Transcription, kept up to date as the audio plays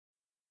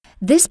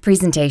This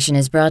presentation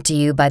is brought to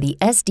you by the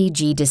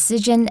SDG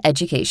Decision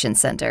Education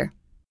Center.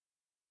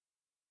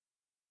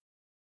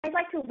 I'd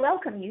like to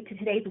welcome you to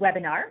today's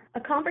webinar, a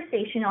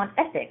conversation on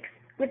ethics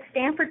with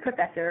Stanford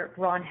Professor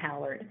Ron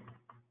Howard.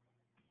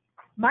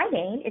 My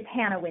name is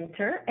Hannah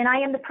Winter, and I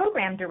am the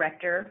Program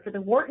Director for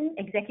the Wharton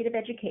Executive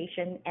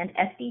Education and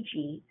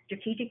SDG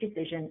Strategic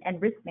Decision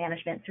and Risk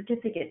Management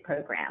Certificate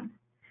Program.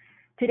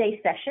 Today's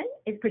session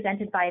is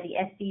presented by the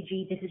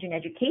SDG Decision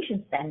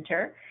Education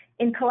Center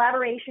in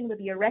collaboration with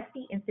the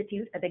Oresti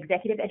Institute of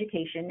Executive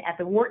Education at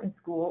the Wharton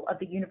School of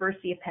the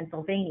University of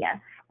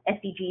Pennsylvania,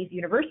 SDG's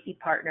university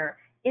partner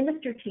in the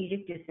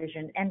Strategic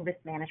Decision and Risk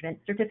Management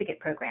Certificate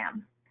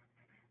Program.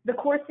 The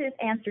courses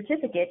and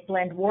certificate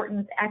blend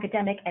Wharton's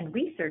academic and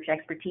research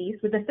expertise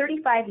with the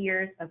 35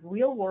 years of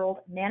real-world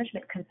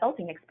management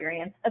consulting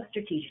experience of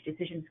Strategic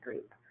Decisions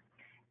Group.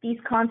 These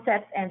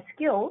concepts and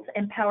skills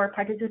empower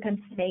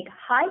participants to make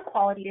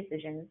high-quality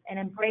decisions and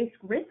embrace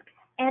risk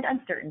and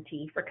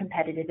uncertainty for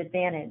competitive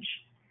advantage.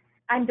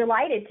 I'm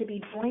delighted to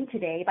be joined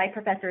today by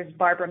Professors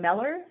Barbara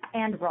Mellers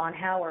and Ron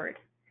Howard.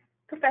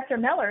 Professor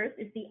Mellers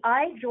is the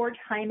I. George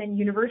Hyman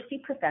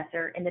University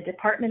Professor in the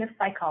Department of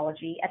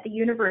Psychology at the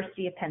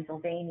University of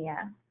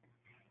Pennsylvania.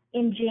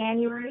 In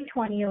January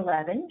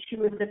 2011, she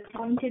was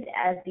appointed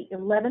as the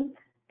 11th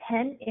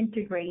Penn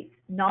Integrates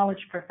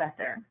Knowledge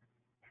Professor.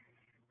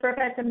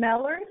 Professor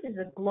Mellers is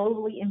a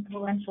globally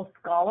influential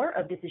scholar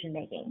of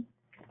decision-making.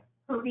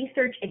 Her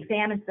research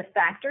examines the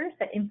factors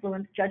that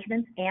influence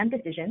judgments and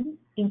decisions,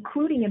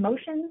 including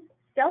emotions,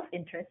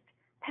 self-interest,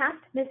 past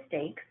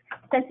mistakes,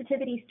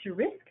 sensitivities to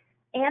risk,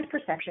 and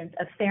perceptions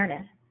of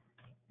fairness.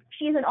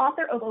 She is an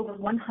author of over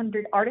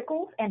 100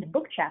 articles and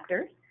book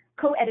chapters,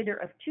 co-editor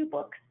of 2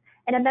 books,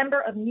 and a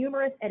member of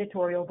numerous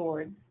editorial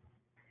boards.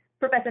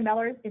 Professor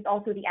Mellers is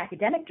also the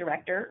academic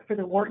director for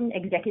the Wharton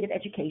Executive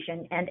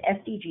Education and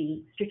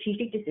SDG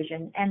Strategic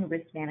Decision and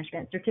Risk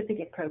Management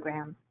Certificate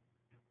Program.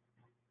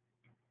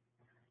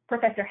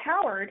 Professor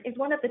Howard is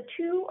one of the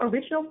 2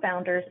 original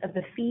founders of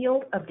the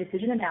field of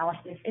decision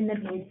analysis in the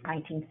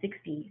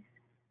mid-1960s.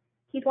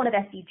 He's one of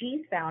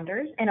SDG's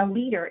founders and a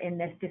leader in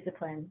this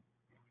discipline.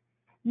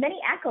 Many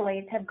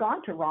accolades have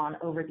gone to Ron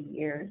over the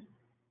years.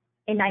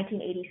 In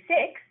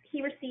 1986,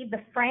 he received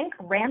the Frank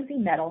Ramsey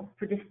Medal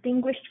for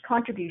distinguished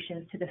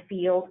contributions to the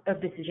field of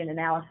decision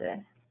analysis.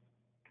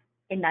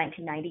 In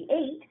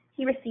 1998,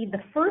 he received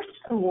the first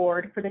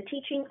award for the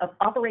teaching of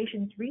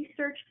operations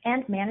research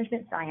and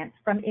management science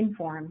from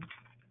Inform.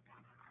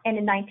 And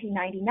in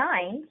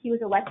 1999, he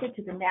was elected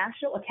to the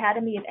National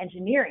Academy of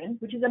Engineering,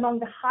 which is among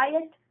the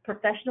highest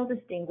professional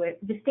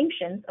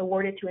distinctions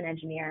awarded to an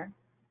engineer.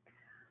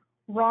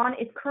 Ron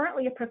is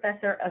currently a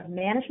professor of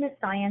management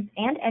science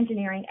and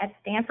engineering at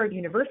Stanford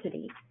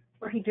University,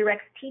 where he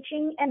directs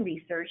teaching and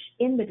research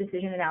in the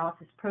decision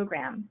analysis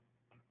program.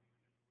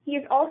 He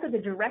is also the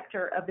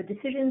director of the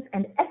Decisions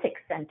and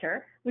Ethics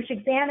Center, which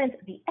examines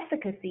the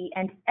efficacy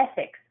and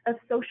ethics of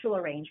social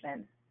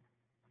arrangements.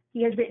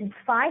 He has written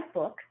 5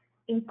 books,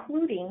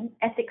 including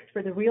Ethics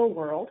for the Real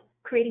World,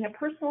 creating a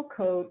personal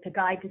code to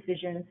guide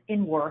decisions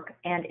in work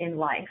and in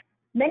life.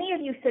 Many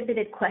of you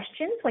submitted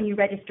questions when you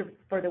registered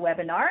for the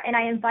webinar, and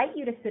I invite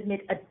you to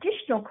submit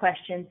additional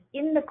questions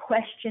in the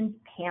questions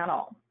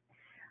panel.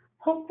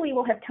 Hopefully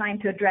we'll have time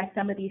to address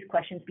some of these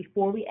questions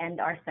before we end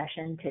our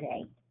session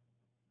today.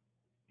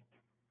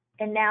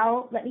 And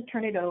now let me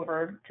turn it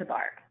over to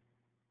Barb.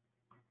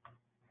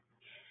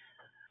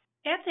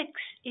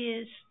 Ethics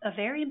is a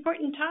very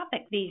important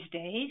topic these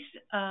days.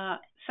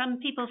 Some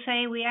people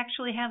say we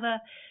actually have a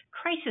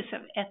crisis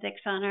of ethics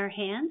on our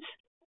hands.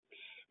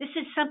 This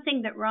is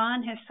something that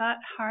Ron has thought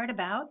hard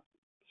about.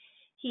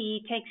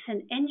 He takes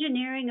an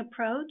engineering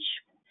approach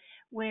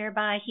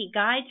whereby he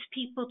guides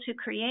people to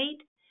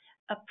create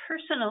a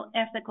personal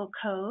ethical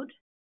code,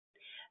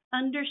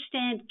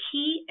 understand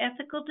key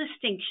ethical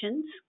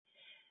distinctions,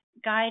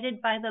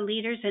 guided by the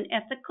leaders in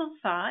ethical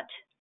thought,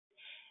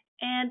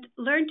 and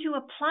learn to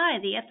apply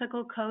the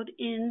ethical code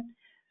in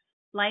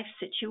life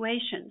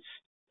situations.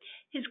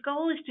 His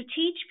goal is to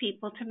teach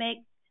people to make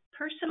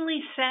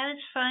personally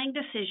satisfying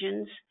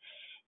decisions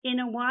in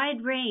a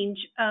wide range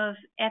of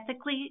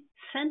ethically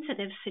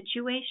sensitive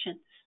situations.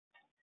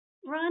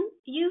 Ron,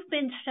 you've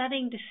been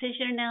studying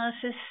decision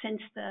analysis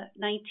since the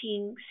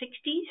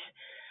 1960s,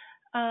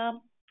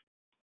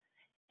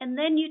 and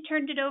then you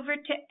turned it over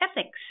to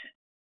ethics.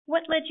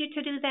 What led you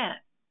to do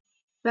that?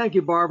 Thank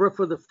you, Barbara.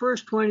 For the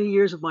first 20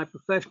 years of my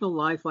professional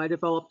life, I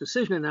developed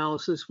decision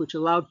analysis, which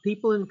allowed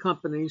people and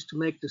companies to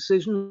make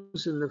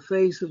decisions in the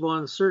face of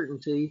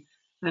uncertainty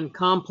and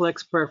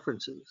complex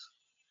preferences.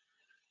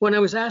 When I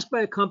was asked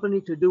by a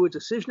company to do a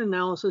decision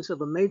analysis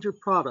of a major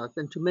product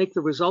and to make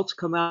the results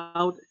come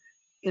out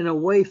in a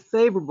way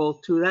favorable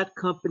to that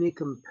company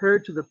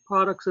compared to the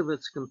products of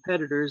its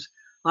competitors,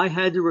 I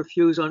had to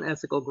refuse on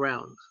ethical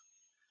grounds.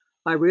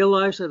 I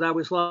realized that I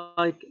was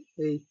like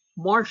a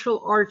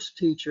martial arts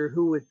teacher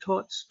who had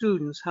taught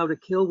students how to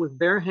kill with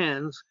bare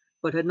hands,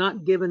 but had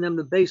not given them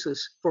the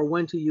basis for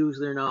when to use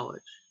their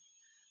knowledge.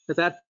 At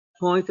that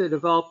point, I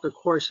developed a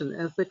course in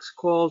ethics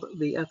called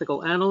The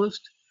Ethical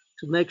Analyst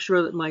to make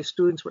sure that my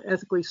students were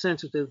ethically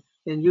sensitive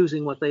in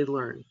using what they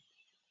learned.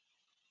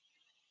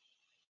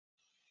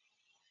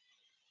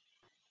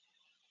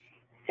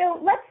 So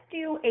let's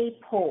do a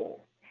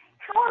poll.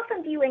 How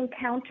often do you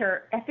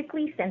encounter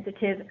ethically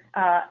sensitive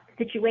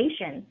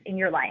situations in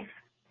your life?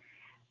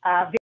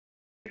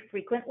 Very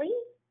frequently,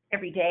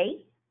 every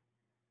day,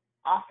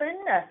 often,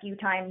 a few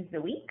times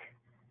a week,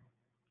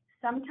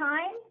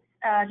 sometimes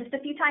just a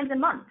few times a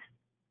month,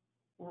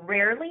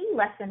 rarely,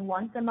 less than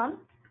once a month,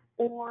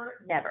 or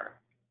never.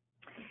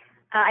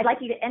 I'd like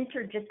you to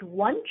enter just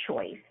one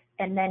choice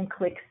and then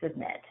click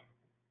submit.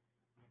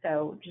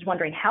 So just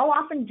wondering, how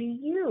often do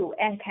you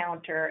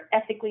encounter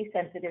ethically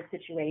sensitive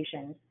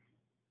situations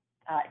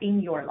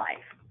in your life?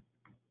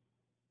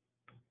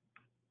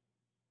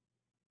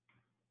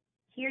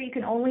 Here you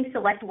can only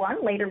select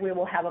one. Later we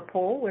will have a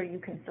poll where you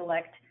can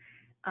select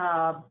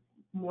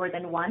more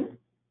than one.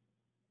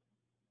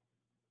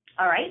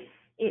 All right,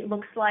 it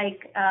looks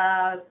like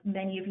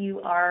many of you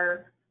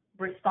are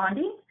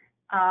responding.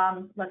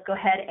 Let's go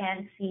ahead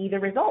and see the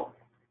results.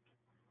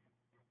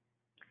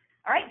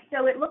 All right,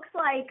 so it looks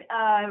like,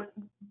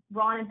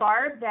 Ron and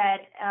Barb,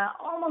 that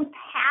almost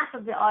half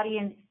of the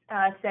audience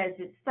says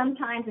it's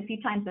sometimes, a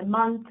few times a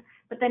month,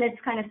 but then it's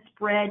kind of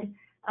spread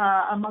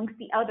amongst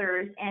the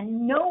others,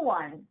 and no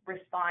one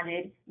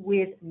responded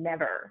with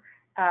never.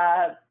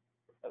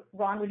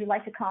 Ron, would you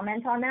like to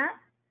comment on that?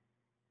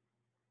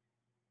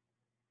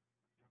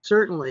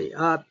 Certainly.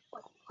 I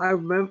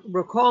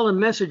recall a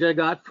message I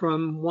got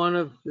from one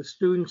of the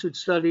students who'd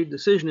studied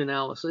decision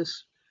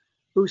analysis,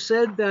 who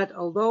said that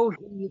although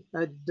he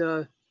had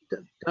done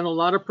a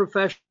lot of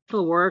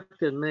professional work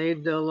and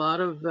made done a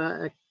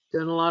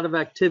lot of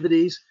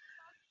activities,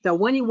 that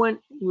when he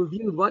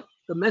reviewed what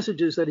the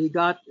messages that he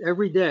got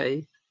every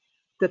day,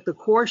 that the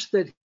course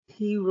that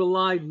he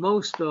relied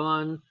most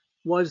on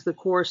was the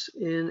course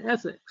in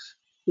ethics,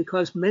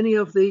 because so many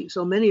of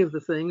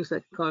the things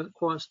that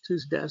crossed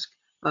his desk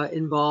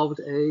involved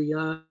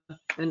an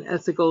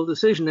ethical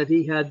decision that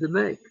he had to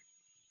make.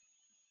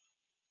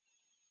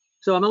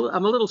 So I'm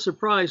a little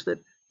surprised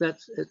that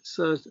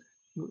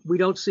we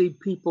don't see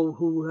people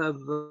who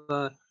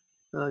have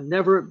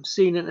never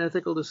seen an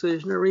ethical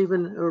decision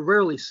or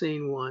rarely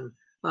seen one.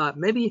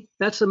 Maybe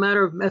that's a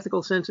matter of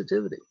ethical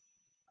sensitivity.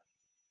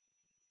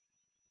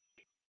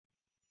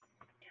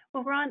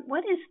 Well, Ron,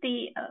 what is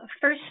the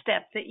first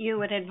step that you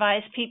would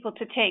advise people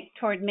to take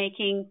toward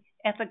making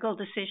ethical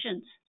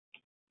decisions?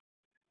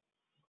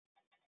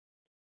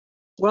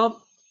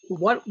 Well,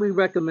 what we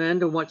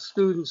recommend and what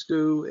students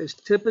do is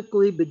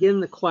typically begin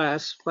the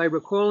class by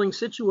recalling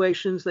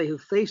situations they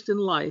have faced in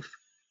life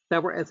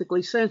that were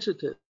ethically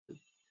sensitive.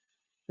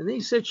 And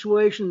these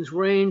situations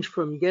range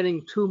from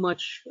getting too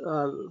much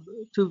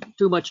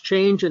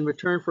change in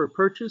return for a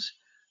purchase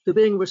to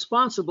being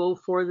responsible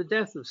for the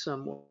death of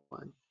someone.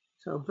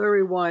 So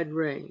very wide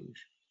range.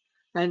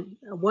 And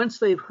once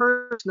they've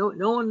heard, no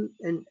one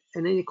in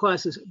any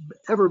class has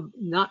ever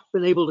not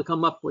been able to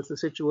come up with a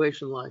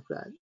situation like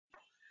that.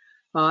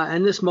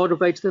 And this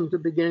motivates them to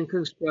begin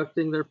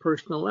constructing their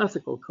personal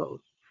ethical code.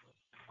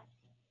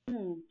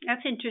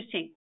 That's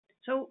interesting.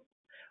 So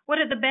what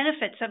are the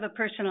benefits of a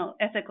personal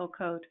ethical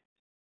code?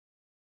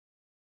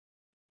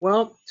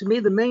 Well, to me,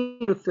 the main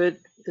benefit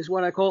is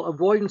what I call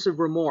avoidance of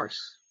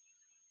remorse.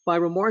 By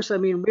remorse, I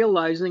mean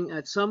realizing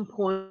at some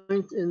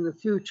point in the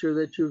future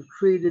that you've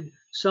treated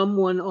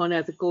someone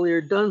unethically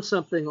or done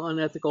something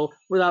unethical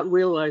without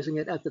realizing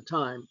it at the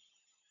time.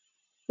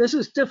 This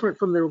is different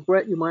from the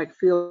regret you might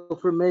feel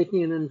for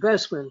making an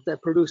investment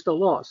that produced a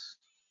loss.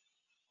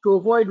 To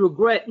avoid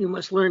regret, you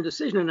must learn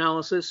decision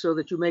analysis so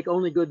that you make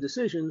only good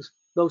decisions,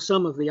 though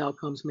some of the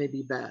outcomes may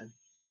be bad.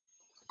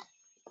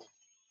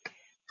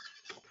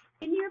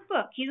 In your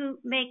book, you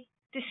make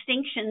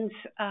distinctions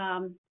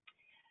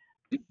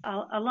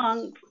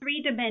along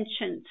three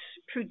dimensions: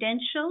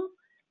 prudential,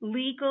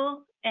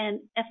 legal, and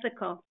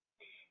ethical.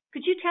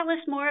 Could you tell us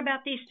more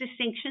about these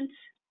distinctions?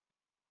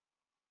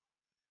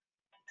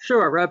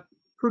 Sure.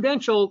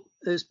 Prudential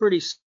is pretty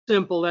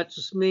simple. That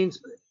just means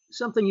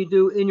something you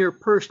do in your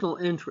personal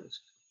interest.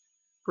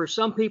 For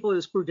some people, it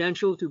is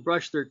prudential to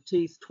brush their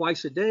teeth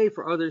twice a day.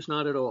 For others,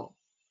 not at all.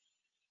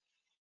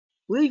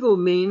 Legal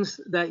means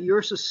that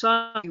your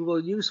society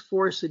will use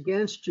force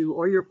against you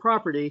or your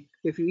property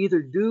if you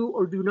either do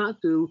or do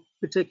not do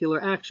particular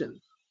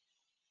actions.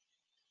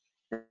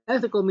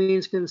 Ethical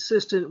means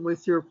consistent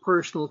with your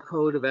personal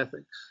code of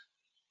ethics.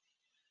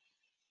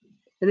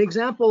 An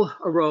example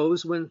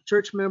arose when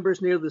church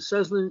members near the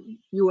southern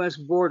U.S.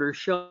 border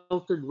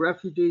sheltered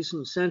refugees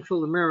from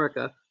Central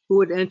America who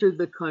had entered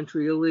the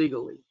country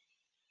illegally.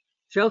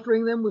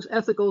 Sheltering them was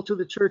ethical to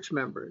the church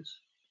members,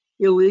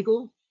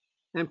 illegal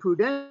and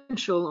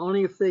prudential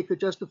only if they could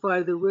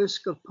justify the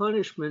risk of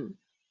punishment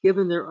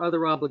given their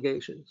other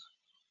obligations.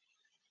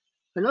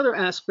 Another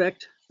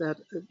aspect that,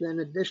 in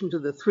addition to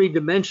the three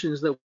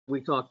dimensions that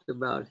we talked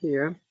about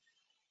here,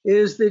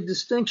 is the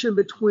distinction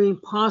between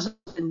positive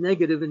and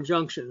negative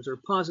injunctions, or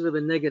positive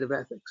and negative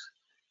ethics.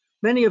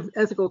 Many of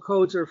ethical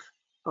codes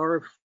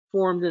are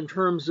formed in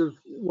terms of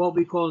what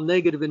we call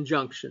negative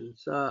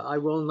injunctions. I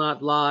will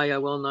not lie, I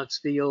will not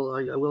steal,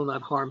 I will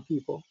not harm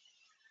people.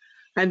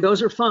 And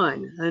those are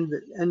fine. And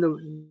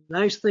the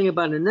nice thing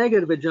about a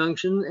negative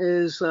injunction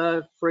is,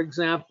 for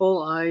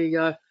example,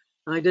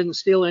 I didn't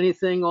steal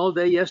anything all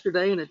day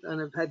yesterday, and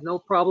I've had no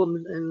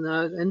problem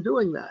in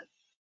doing that.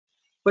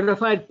 But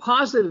if I had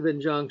positive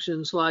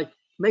injunctions, like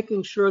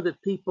making sure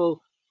that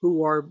people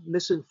who are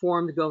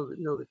misinformed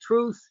know the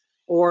truth,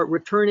 or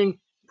returning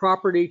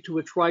property to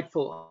its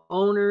rightful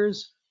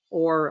owners,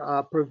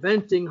 or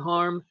preventing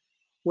harm,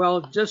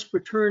 well, just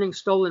returning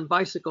stolen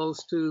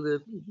bicycles to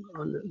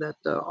that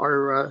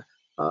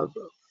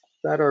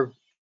are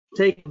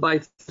taken by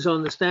thieves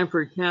on the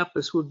Stanford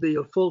campus would be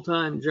a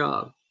full-time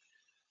job.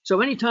 So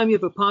anytime you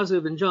have a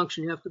positive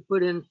injunction, you have to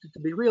put in, to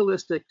be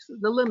realistic,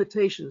 the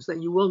limitations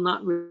that you will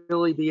not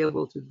really be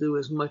able to do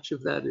as much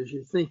of that as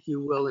you think you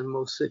will in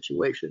most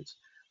situations.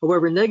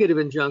 However, negative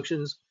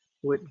injunctions,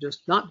 with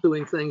just not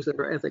doing things that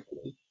are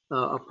ethically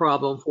a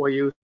problem for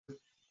you,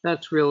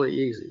 that's really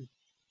easy.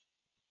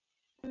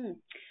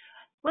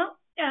 Well,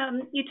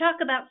 you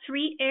talk about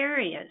 3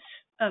 areas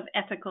of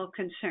ethical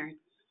concern: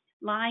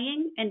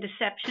 lying and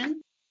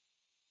deception,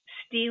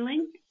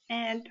 stealing,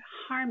 and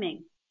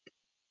harming.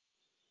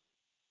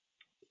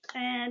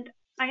 And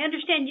I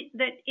understand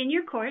that in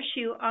your course,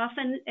 you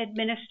often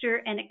administer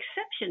an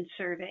exception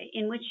survey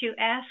in which you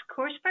ask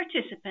course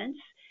participants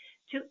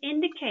to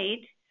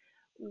indicate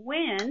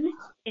when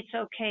it's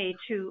okay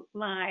to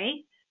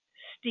lie,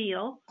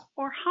 steal,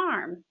 or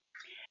harm.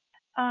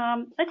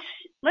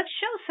 Let's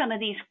show some of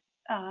these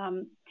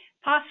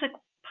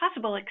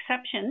possible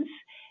exceptions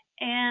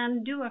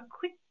and do a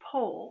quick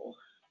poll.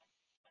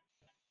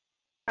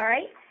 All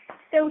right.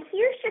 So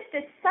here's just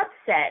a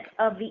subset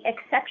of the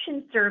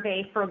exception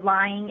survey for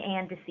lying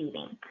and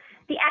deceiving.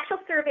 The actual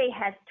survey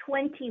has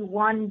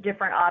 21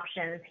 different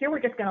options. Here we're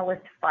just going to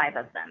list 5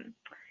 of them.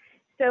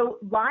 So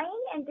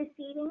lying and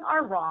deceiving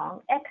are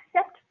wrong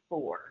except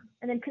for,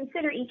 and then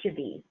consider each of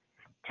these: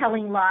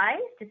 telling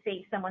lies to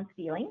save someone's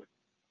feelings,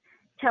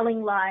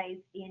 telling lies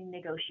in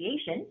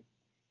negotiation,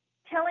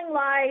 telling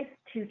lies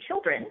to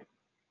children,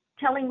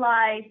 telling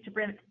lies to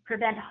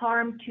prevent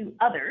harm to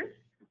others,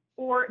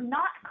 or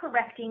not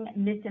correcting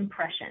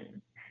misimpressions.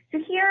 So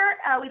here,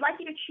 we'd like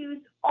you to choose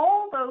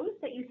all those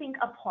that you think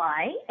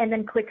apply and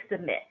then click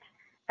submit.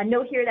 A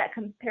note here that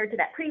compared to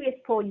that previous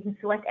poll, you can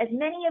select as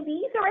many of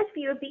these or as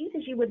few of these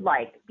as you would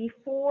like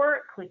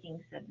before clicking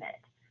submit.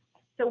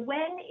 So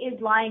when is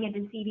lying and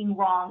deceiving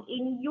wrong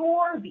in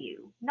your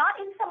view? Not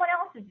in someone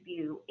else's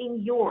view,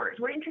 in yours.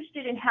 We're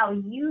interested in how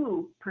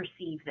you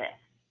perceive this.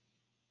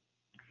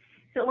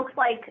 So it looks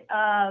like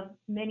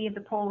many of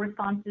the poll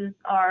responses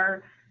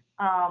are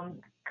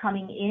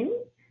coming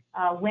in.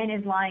 When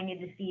is lying and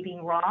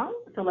deceiving wrong?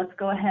 So let's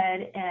go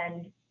ahead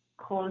and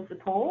close the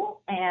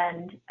poll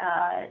and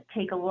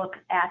take a look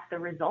at the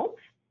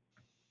results.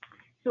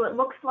 So it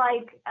looks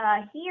like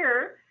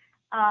here,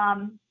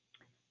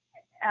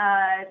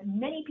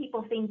 many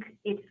people think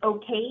it's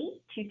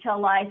okay to tell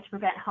lies to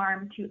prevent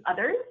harm to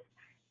others,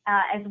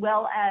 as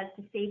well as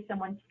to save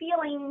someone's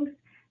feelings.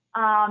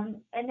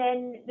 And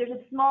then there's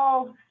a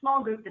small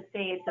group that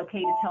say it's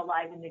okay to tell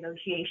lies in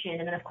negotiation.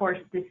 And then, of course,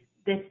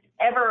 this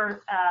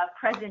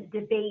ever-present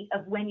debate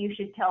of when you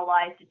should tell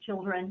lies to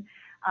children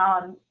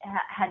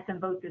had some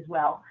votes as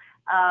well.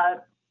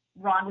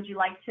 Ron, would you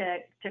like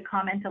to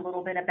comment a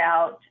little bit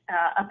about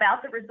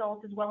the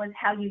results, as well as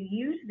how you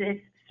use this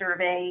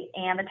survey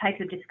and the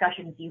types of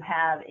discussions you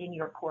have in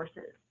your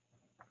courses?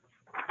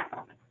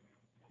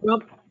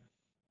 Well,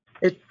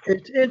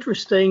 it's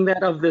interesting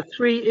that of the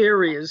 3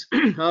 areas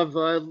of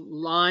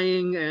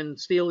lying and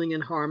stealing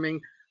and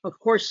harming, of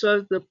course,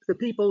 the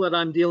people that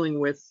I'm dealing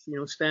with,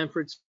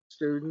 Stanford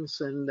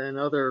students and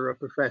other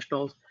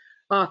professionals,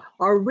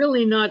 are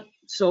really not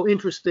so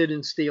interested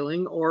in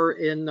stealing or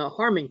in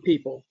harming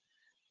people.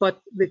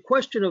 But the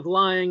question of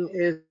lying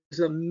is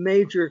a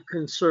major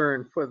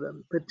concern for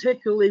them,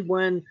 particularly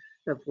when,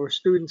 for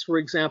students, for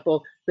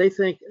example, they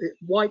think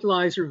white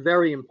lies are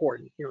very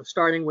important,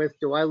 starting with,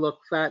 do I look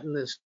fat in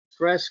this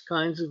dress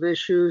kinds of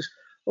issues,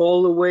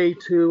 all the way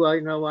to,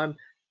 how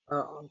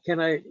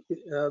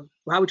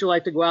would you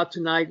like to go out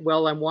tonight?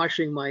 Well, I'm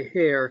washing my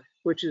hair,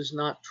 which is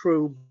not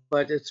true,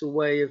 but it's a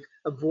way of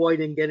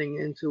avoiding getting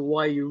into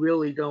why you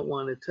really don't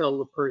want to tell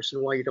the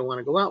person why you don't want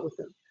to go out with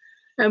them.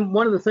 And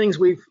one of the things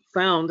we've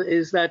found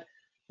is that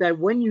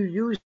when you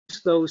use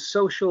those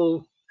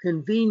social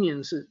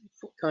convenience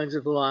kinds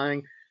of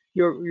lying,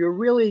 you're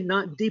really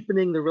not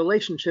deepening the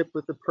relationship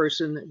with the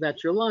person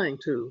that you're lying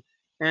to.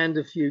 And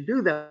if you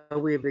do that,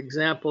 we have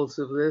examples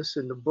of this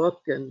in the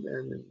book and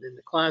in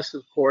the class,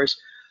 of course,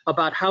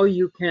 about how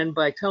you can,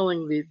 by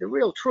telling the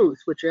real truth,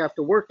 which you have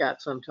to work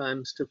at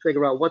sometimes to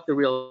figure out what the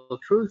real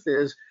truth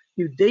is,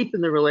 you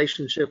deepen the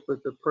relationship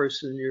with the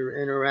person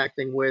you're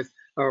interacting with,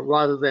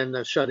 rather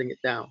than shutting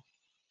it down.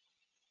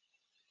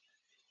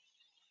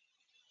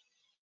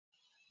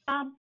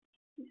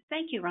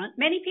 Thank you, Ron.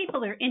 Many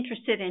people are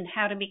interested in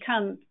how to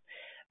become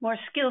more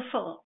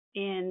skillful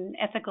in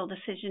ethical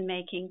decision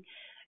making.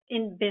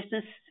 in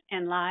business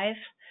and life.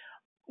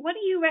 What do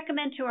you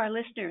recommend to our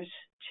listeners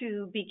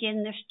to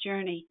begin this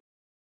journey?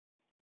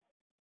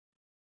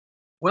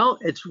 Well,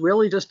 it's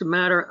really just a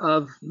matter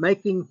of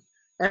making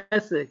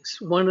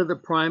ethics one of the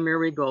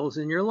primary goals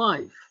in your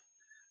life.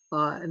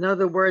 In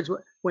other words,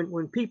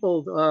 when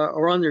people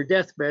are on their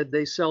deathbed,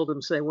 they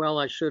seldom say, "Well,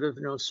 I should have,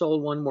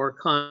 sold one more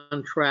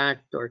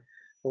contract or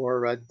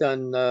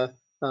done,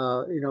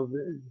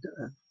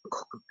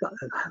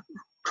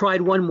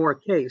 tried one more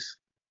case."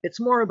 It's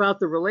more about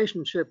the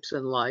relationships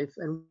in life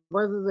and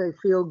whether they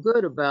feel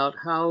good about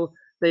how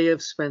they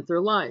have spent their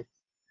life.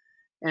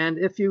 And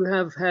if you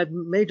have had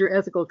major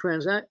ethical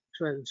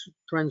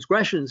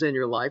transgressions in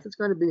your life, it's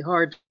going to be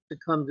hard to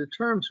come to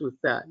terms with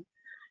that.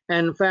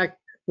 And in fact,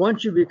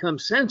 once you become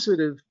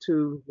sensitive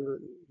to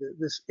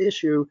this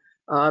issue,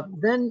 or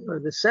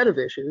the set of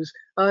issues,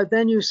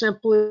 then you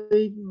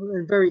simply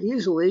and very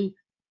easily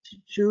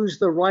choose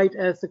the right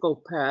ethical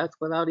path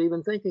without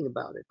even thinking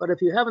about it. But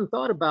if you haven't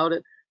thought about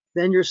it,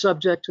 then you're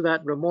subject to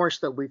that remorse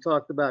that we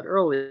talked about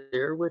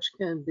earlier, which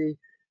can be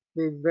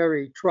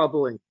very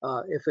troubling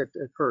if it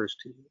occurs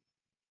to you.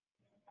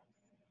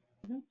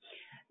 Mm-hmm.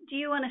 Do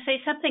you want to say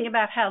something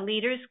about how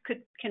leaders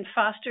can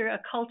foster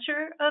a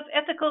culture of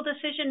ethical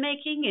decision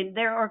making in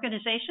their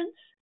organizations?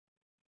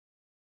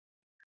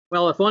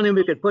 Well, if only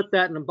we could put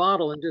that in a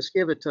bottle and just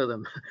give it to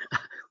them.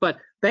 But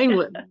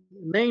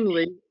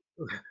mainly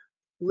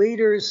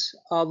leaders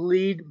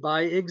lead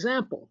by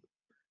example.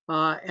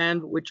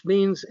 And which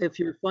means if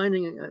you're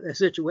finding a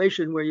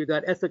situation where you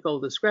got ethical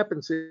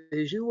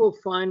discrepancies, you will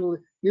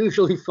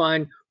usually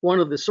find one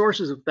of the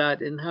sources of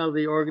that in how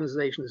the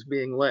organization is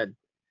being led.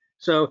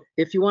 So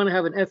if you want to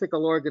have an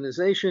ethical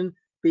organization,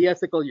 be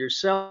ethical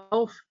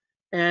yourself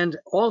and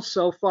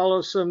also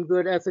follow some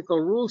good ethical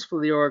rules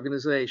for the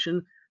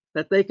organization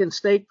that they can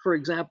state, for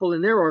example,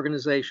 in their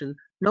organization.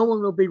 No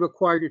one will be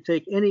required to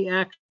take any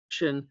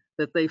action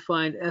that they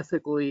find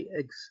ethically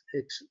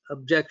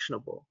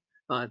objectionable.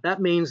 That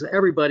means that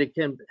everybody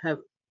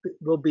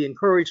will be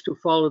encouraged to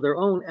follow their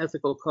own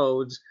ethical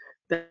codes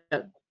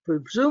that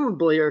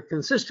presumably are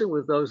consistent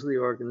with those of the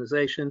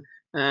organization,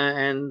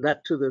 and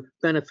that to the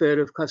benefit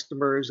of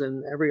customers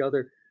and every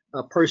other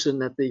person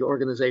that the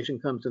organization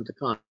comes into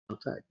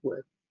contact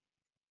with.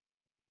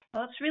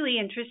 Well, it's really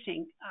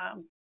interesting.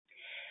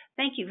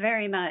 Thank you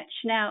very much.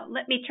 Now,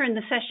 let me turn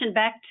the session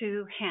back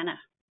to Hannah.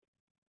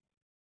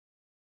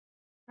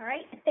 All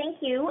right. Thank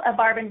you,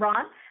 Barb and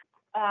Ron.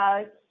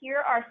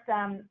 Here are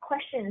some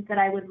questions that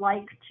I would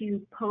like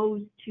to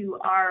pose to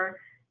our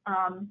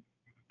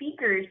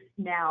speakers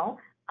now.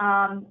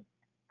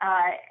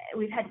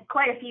 We've had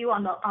quite a few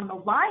on the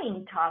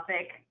lying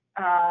topic,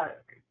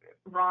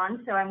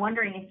 Ron. So I'm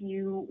wondering if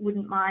you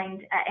wouldn't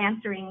mind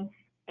answering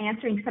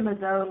some of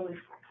those.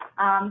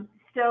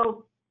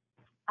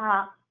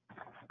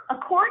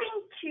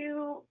 According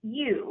to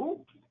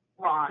you,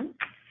 Ron,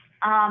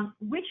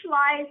 which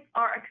lies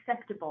are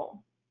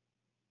acceptable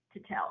to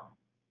tell?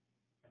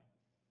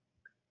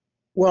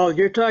 Well,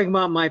 you're talking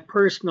about my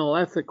personal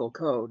ethical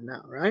code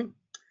now, right?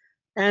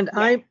 And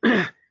yes.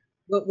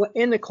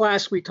 In the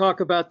class, we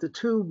talk about the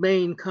two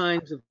main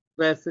kinds of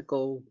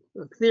ethical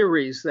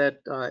theories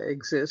that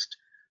exist.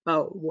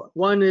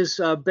 One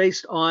is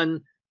based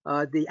on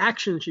the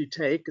actions you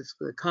take, it's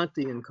the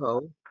Kantian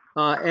code,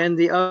 and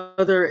the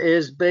other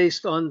is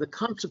based on the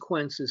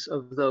consequences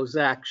of those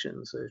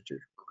actions.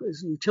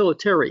 It's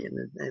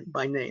utilitarian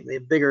by name. They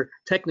have bigger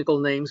technical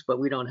names, but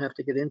we don't have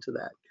to get into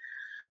that.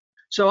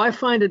 So I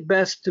find it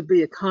best to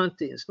be a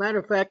Kantian. As a matter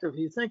of fact, if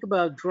you think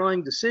about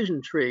drawing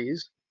decision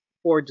trees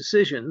for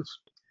decisions,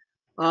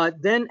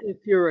 then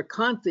if you're a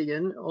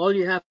Kantian, all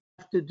you have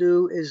to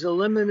do is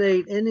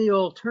eliminate any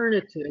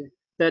alternative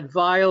that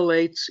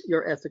violates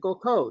your ethical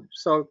code.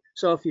 So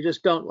if you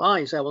just don't lie,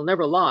 you say, I will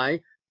never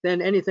lie,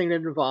 then anything that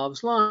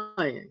involves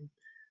lying.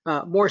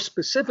 More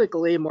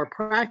specifically, more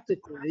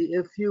practically,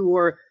 if you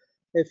were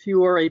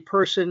a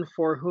person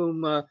for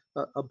whom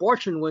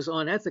abortion was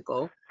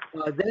unethical,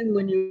 then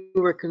when you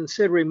were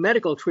considering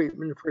medical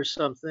treatment for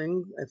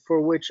something for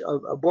which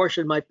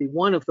abortion might be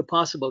one of the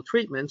possible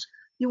treatments,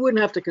 you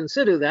wouldn't have to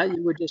consider that.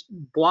 You would just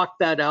block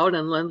that out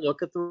and then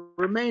look at the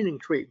remaining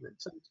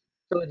treatments.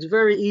 So it's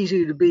very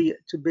easy to be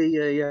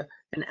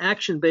an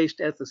action-based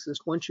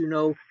ethicist once you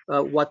know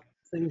what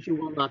things you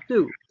will not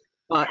do.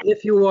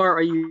 If you are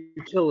a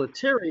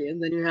utilitarian,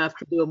 then you have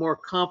to do a more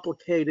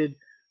complicated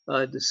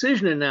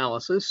decision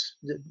analysis,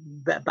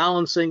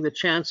 balancing the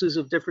chances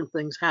of different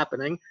things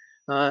happening.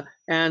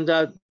 And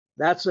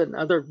that's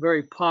another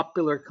very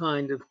popular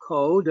kind of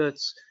code.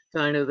 It's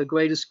kind of the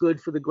greatest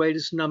good for the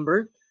greatest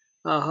number.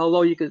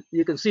 Although you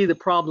can see the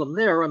problem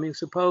there. I mean,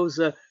 suppose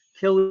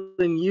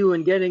killing you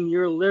and getting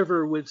your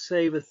liver would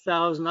save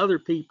 1,000 other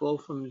people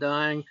from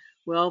dying.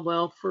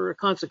 Well, for a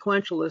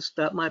consequentialist,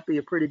 that might be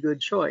a pretty good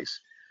choice.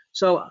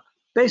 So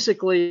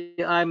basically,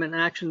 I'm an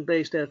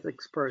action-based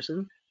ethics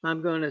person.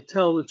 I'm going to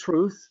tell the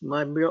truth.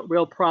 My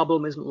real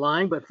problem isn't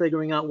lying, but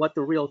figuring out what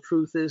the real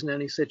truth is in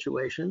any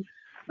situation.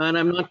 And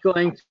I'm not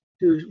going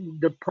to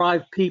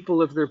deprive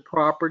people of their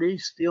property,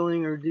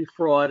 stealing or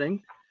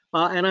defrauding.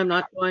 and I'm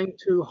not going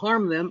to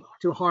harm them,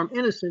 to harm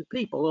innocent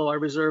people, though I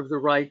reserve the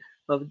right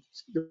of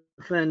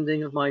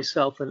defending of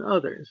myself and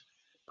others.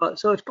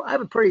 So I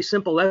have a pretty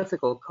simple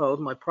ethical code.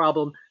 My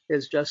problem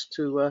is just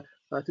to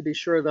be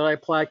sure that I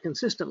apply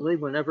consistently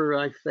whenever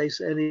I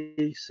face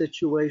any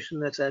situation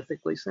that's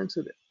ethically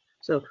sensitive.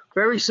 So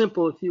very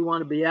simple if you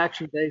want to be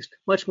action-based,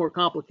 much more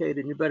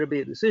complicated, you better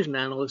be a decision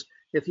analyst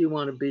if you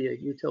want to be a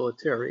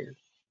utilitarian.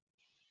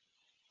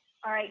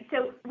 All right,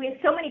 so we have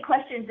so many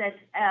questions that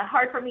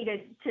hard for me to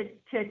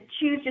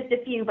choose just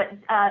a few, but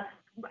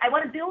I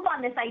want to build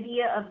on this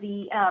idea of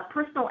the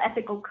personal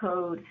ethical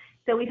code.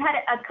 So we've had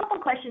a couple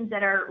questions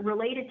that are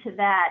related to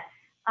that.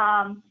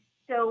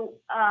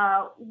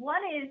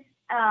 One is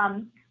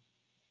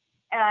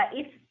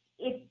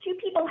if two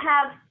people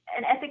have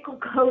an ethical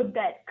code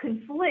that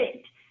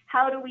conflict,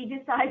 how do we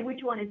decide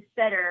which one is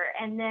better?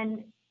 And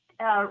then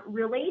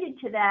related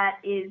to that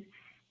is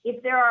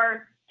if there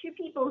are two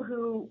people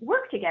who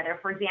work together,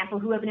 for example,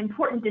 who have an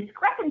important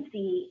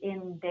discrepancy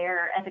in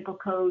their ethical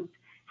codes,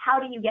 how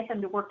do you get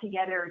them to work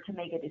together to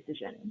make a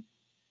decision?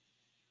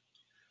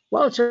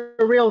 Well, it's a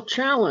real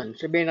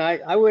challenge. I mean,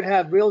 I would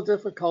have real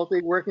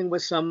difficulty working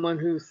with someone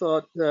who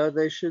thought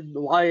they should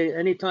lie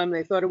anytime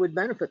they thought it would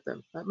benefit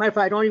them. As a matter of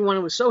fact, I don't even want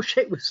to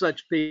associate with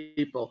such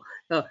people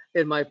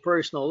in my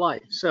personal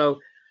life.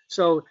 So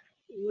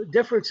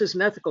differences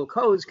in ethical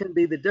codes can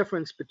be the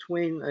difference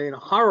between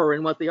horror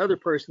in what the other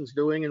person's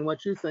doing and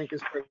what you think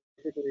is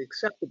perfectly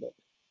acceptable.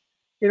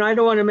 I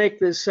don't want to make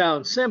this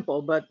sound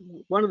simple, but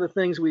one of the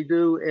things we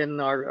do in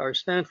our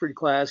Stanford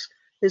class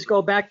is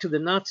go back to the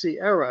Nazi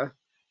era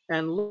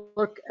and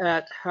look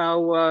at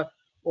how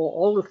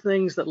all the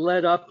things that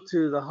led up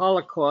to the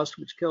Holocaust,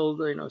 which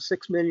killed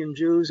 6 million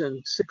Jews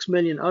and 6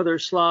 million other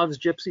Slavs,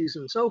 Gypsies,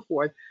 and so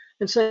forth,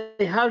 and say,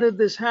 how did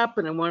this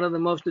happen in one of the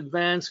most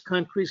advanced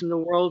countries in the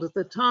world at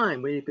the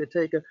time, where you could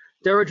take a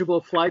dirigible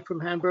flight from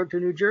Hamburg to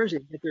New Jersey,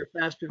 get there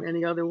faster than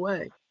any other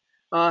way?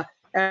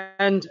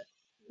 And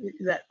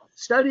that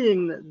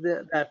studying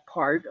that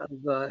part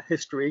of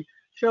history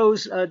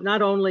shows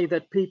not only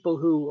that people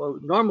who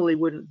normally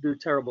wouldn't do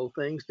terrible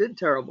things did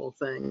terrible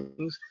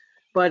things,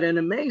 but an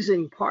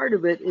amazing part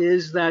of it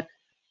is that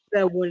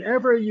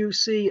whenever you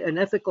see an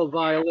ethical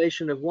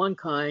violation of one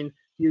kind,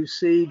 you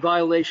see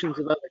violations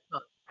of other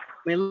kinds.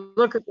 I mean,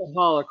 look at the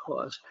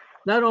Holocaust.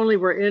 Not only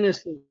were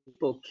innocent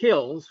people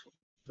killed,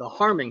 the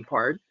harming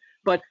part,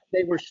 but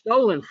they were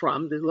stolen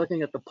from,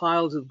 looking at the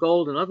piles of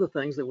gold and other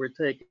things that were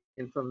taken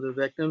from the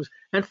victims,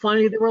 and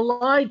finally they were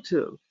lied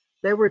to.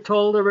 They were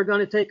told they were going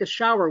to take a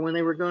shower when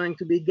they were going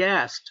to be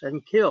gassed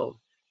and killed.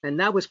 And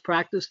that was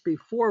practiced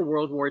before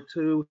World War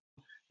II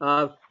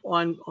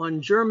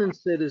on German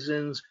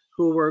citizens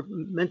who were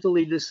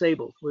mentally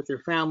disabled, with their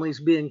families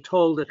being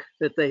told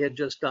that they had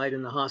just died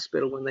in the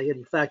hospital when they had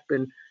in fact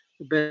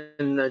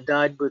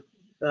died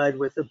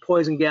with a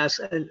poison gas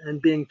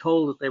and being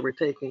told that they were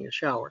taking a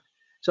shower.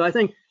 So I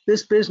think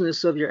this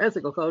business of your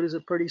ethical code is a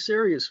pretty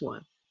serious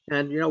one.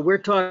 And we're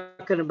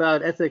talking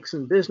about ethics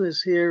in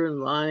business here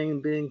and lying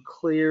and being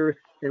clear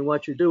in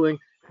what you're doing,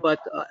 but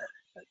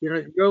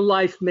your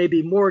life may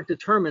be more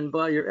determined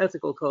by your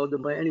ethical code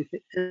than by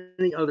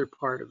any other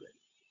part of it.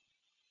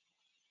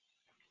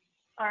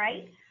 All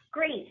right,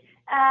 great.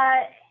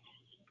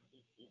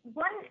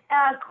 One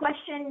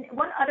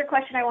other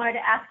question I wanted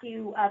to ask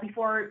you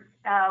before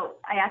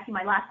I ask you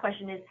my last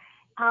question is,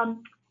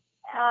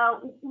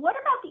 what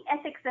about the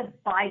ethics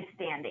of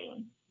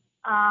bystanding?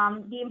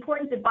 The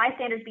importance of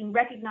bystanders being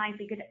recognized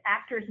because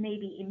actors may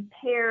be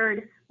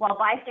impaired while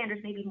bystanders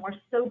may be more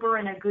sober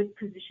and a good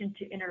position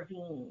to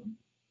intervene.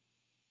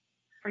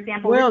 For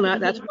example,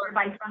 that's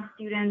advice from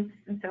students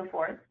and so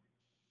forth.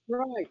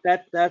 Right,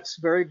 that's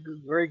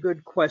very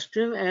good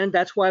question, and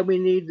that's why we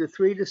need the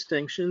three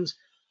distinctions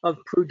of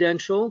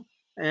prudential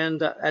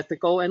and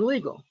ethical and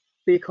legal,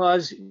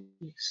 because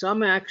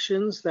some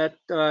actions that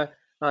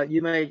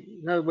you may,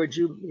 in other words,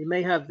 you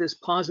may have this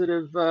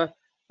positive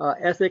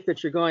ethic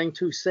that you're going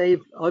to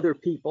save other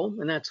people,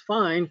 and that's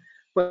fine,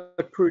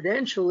 but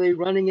prudentially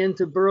running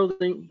into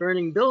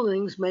burning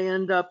buildings may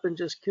end up in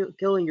just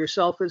killing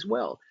yourself as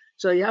well.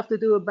 So you have to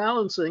do a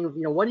balancing of,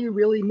 what do you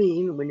really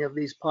mean when you have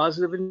these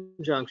positive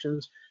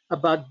injunctions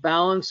about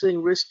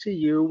balancing risk to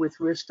you with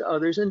risk to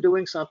others and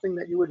doing something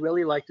that you would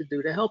really like to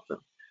do to help them.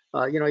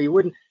 You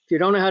wouldn't, if you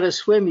don't know how to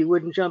swim, you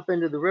wouldn't jump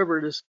into the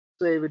river to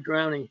save a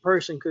drowning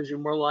person because you're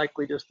more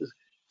likely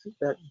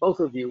that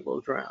both of you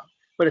will drown.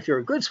 But if you're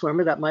a good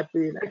swimmer, that might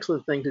be an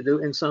excellent thing to do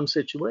in some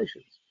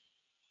situations.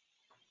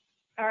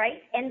 All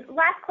right. And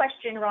last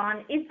question,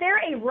 Ron. Is there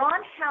a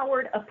Ron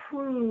Howard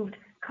approved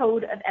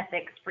code of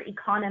ethics for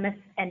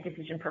economists and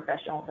decision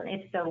professionals? And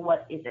if so,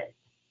 what is it?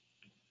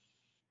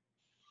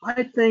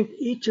 I think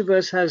each of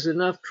us has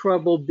enough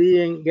trouble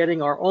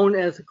getting our own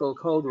ethical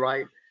code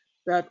right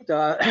that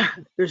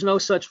there's no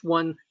such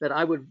one that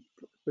I would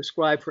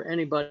prescribe for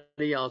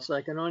anybody else.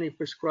 I can only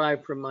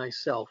prescribe for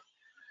myself.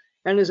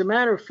 And as a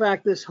matter of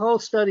fact, this whole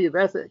study of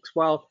ethics,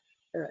 while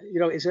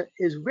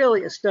is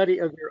really a study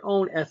of your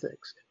own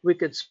ethics. We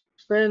could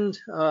spend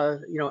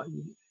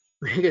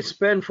We could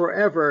spend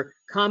forever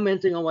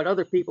commenting on what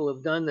other people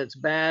have done that's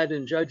bad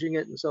and judging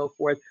it and so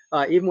forth,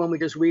 even when we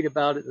just read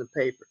about it in the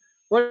paper.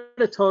 What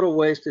a total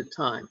waste of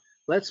time.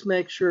 Let's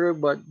make sure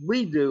what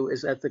we do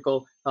is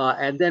ethical,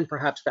 and then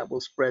perhaps that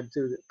will spread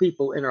to the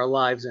people in our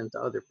lives and to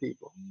other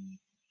people.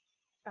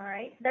 All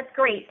right, that's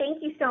great.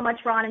 Thank you so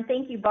much, Ron, and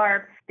thank you,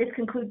 Barb. This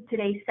concludes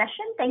today's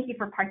session. Thank you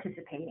for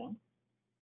participating.